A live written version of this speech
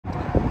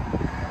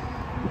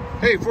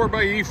Hey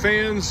 4xe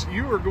fans,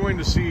 you are going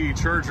to see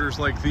chargers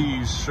like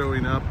these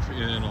showing up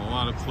in a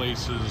lot of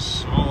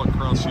places all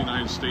across the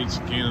United States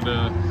and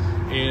Canada.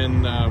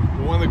 And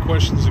one of the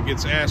questions that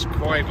gets asked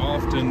quite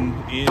often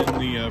in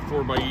the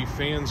 4xe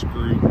fans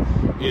group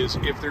is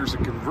if there's a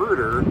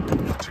converter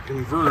to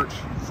convert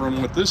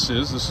from what this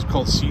is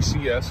called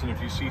CCS, and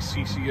if you see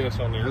CCS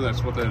on there,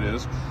 that's what that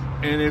is.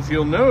 And if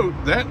you'll note,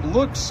 that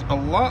looks a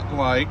lot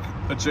like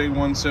a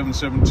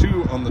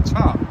J1772 on the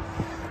top.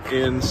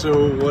 And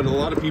so what a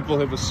lot of people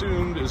have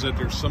assumed is that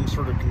there's some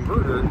sort of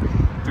converter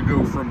to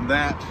go from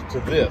that to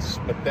this,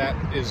 but that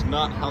is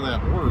not how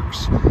that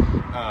works.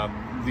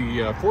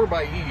 The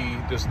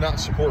 4xe does not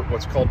support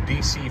what's called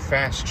DC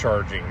fast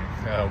charging.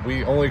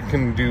 We only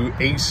can do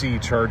AC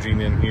charging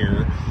in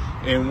here.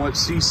 And what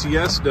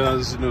CCS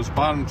does in those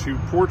bottom two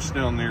ports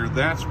down there,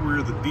 that's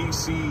where the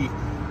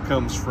DC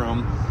comes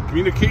from.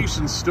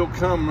 Communications still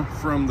come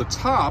from the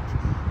top,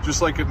 just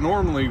like it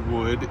normally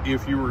would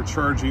if you were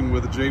charging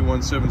with a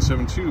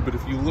J1772, but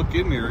if you look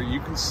in there, you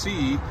can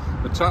see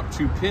the top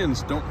two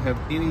pins don't have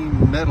any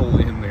metal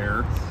in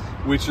there,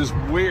 which is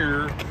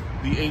where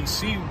the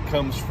AC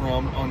comes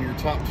from on your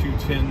top two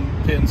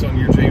pins on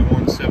your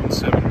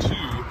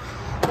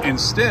J1772.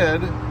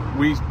 Instead,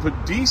 we put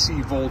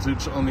DC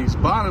voltage on these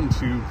bottom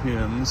two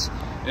pins,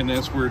 and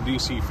that's where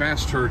DC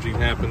fast charging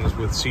happens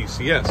with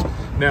CCS.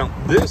 Now,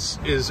 this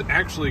is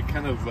actually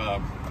kind of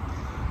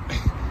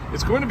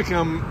it's going to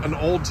become an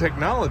old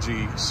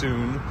technology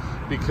soon,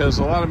 because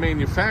a lot of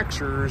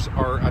manufacturers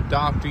are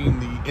adopting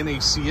the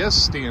NACS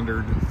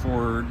standard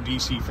for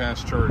DC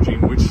fast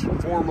charging, which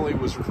formerly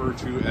was referred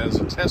to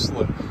as a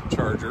Tesla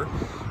charger.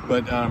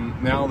 But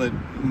now that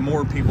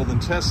more people than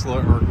Tesla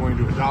are going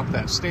to adopt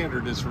that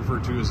standard, it's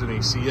referred to as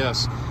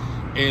NACS.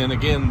 And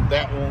again,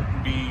 that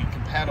won't be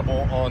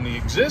compatible on the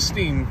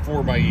existing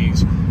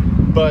 4xEs.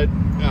 But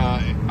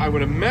I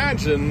would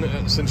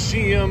imagine, since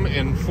GM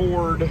and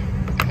Ford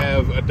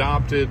have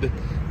adopted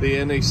the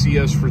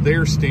NACS for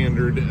their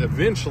standard,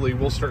 eventually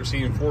we'll start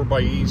seeing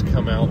 4xEs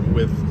come out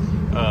with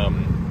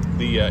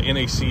the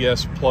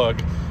NACS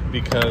plug,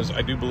 because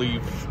I do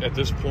believe at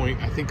this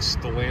point, I think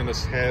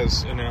Stellantis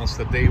has announced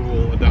that they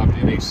will adopt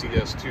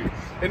NACS too.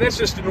 And that's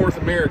just in North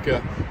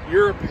America.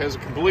 Europe has a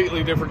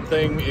completely different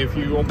thing. If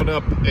you open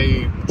up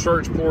a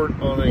charge port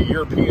on a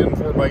European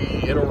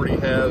 4xE, it already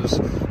has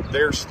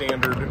their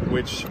standard,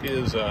 which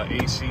is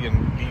AC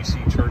and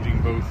DC charging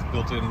both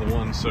built into the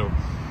one. So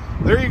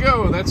there you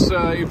go. That's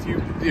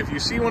if you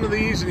see one of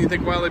these and you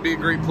think, wow, that'd be a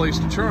great place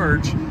to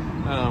charge,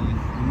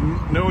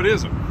 no, it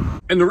isn't.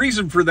 And the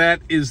reason for that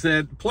is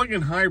that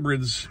plug-in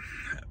hybrids,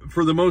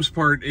 for the most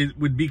part, it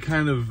would be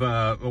kind of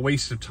a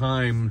waste of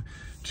time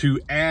to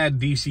add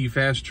DC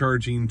fast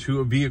charging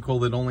to a vehicle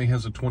that only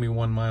has a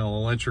 21-mile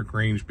electric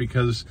range,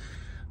 because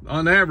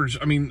on average,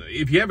 I mean,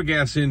 if you have a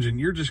gas engine,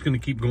 you're just going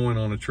to keep going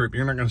on a trip.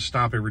 You're not going to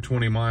stop every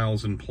 20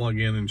 miles and plug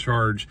in and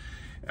charge.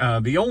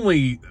 The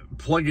only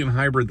plug-in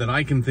hybrid that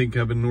I can think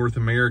of in North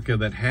America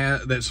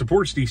that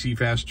supports DC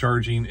fast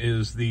charging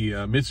is the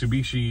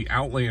Mitsubishi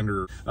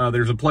Outlander.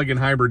 There's a plug-in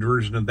hybrid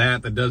version of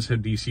that does have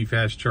DC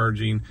fast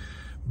charging,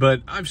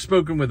 but I've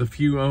spoken with a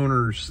few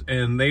owners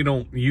and they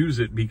don't use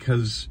it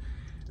because,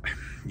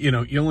 you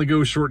know, you only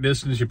go a short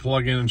distance, you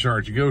plug in and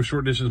charge. You go a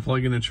short distance,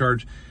 plug in and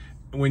charge.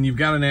 When you've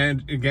got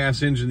a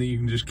gas engine that you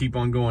can just keep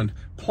on going,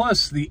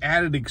 plus the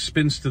added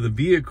expense to the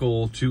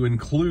vehicle to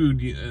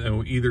include, you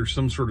know, either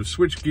some sort of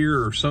switch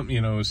gear or something, you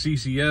know, a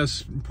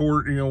CCS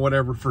port, you know,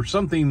 whatever, for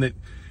something that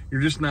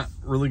you're just not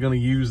really going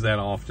to use that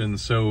often.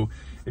 So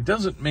it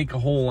doesn't make a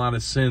whole lot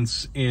of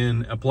sense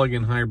in a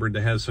plug-in hybrid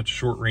that has such a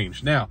short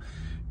range. Now,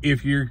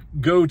 if you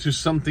go to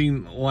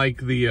something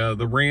like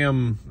the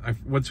Ram,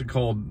 what's it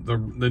called,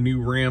 the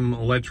new Ram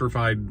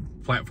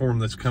electrified platform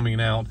that's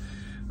coming out,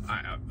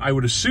 I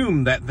would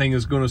assume that thing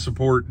is going to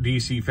support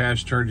DC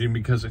fast charging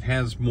because it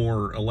has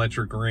more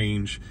electric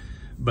range,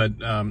 but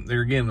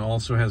there again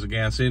also has a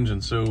gas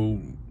engine.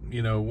 So,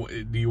 you know,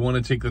 do you want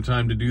to take the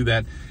time to do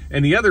that?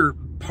 And the other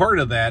part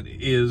of that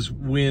is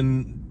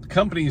when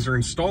companies are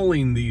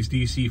installing these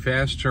DC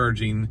fast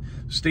charging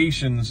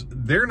stations,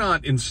 they're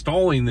not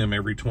installing them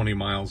every 20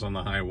 miles on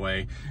the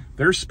highway.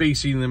 They're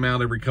spacing them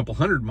out every couple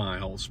 100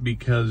 miles,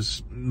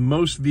 because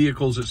most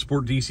vehicles that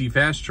support DC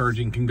fast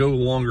charging can go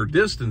longer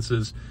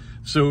distances.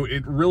 So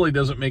it really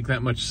doesn't make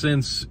that much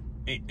sense,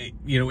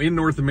 you know, in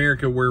North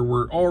America, where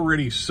we're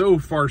already so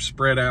far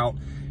spread out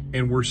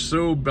and we're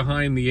so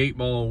behind the 8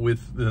 ball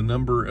with the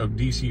number of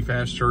DC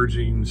fast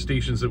charging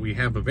stations that we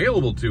have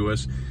available to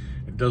us.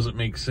 It doesn't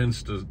make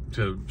sense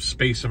to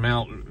space them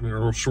out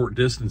or short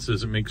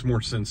distances. It makes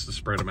more sense to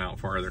spread them out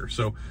farther.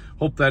 So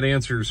hope that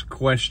answers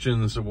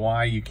questions of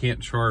why you can't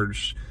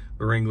charge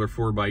the Wrangler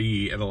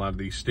 4xE at a lot of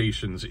these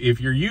stations.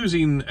 If you're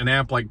using an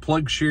app like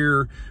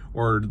PlugShare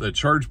or the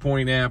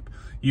ChargePoint app,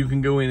 you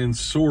can go in and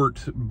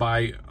sort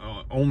by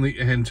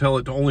and tell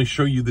it to only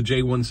show you the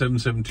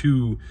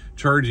J1772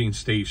 charging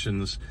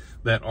stations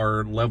that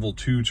are level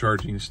 2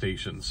 charging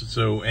stations.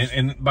 So,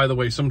 and by the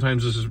way,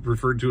 sometimes this is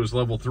referred to as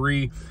level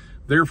 3.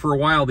 there for a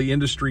while, the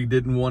industry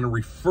didn't want to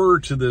refer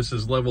to this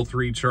as level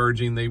 3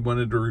 charging. They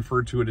wanted to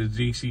refer to it as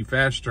DC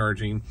fast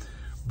charging.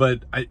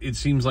 But it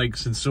seems like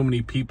since so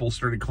many people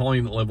started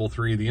calling it level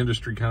 3, the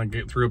industry kind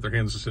of threw up their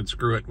hands and said,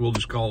 screw it, we'll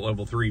just call it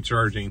level 3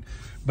 charging.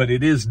 But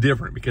it is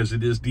different because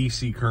it is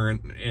DC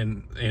current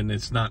and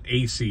it's not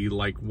AC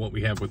like what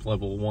we have with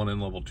level 1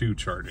 and level 2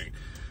 charging.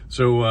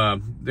 So I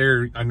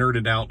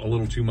nerded out a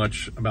little too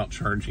much about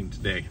charging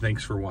today.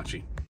 Thanks for watching.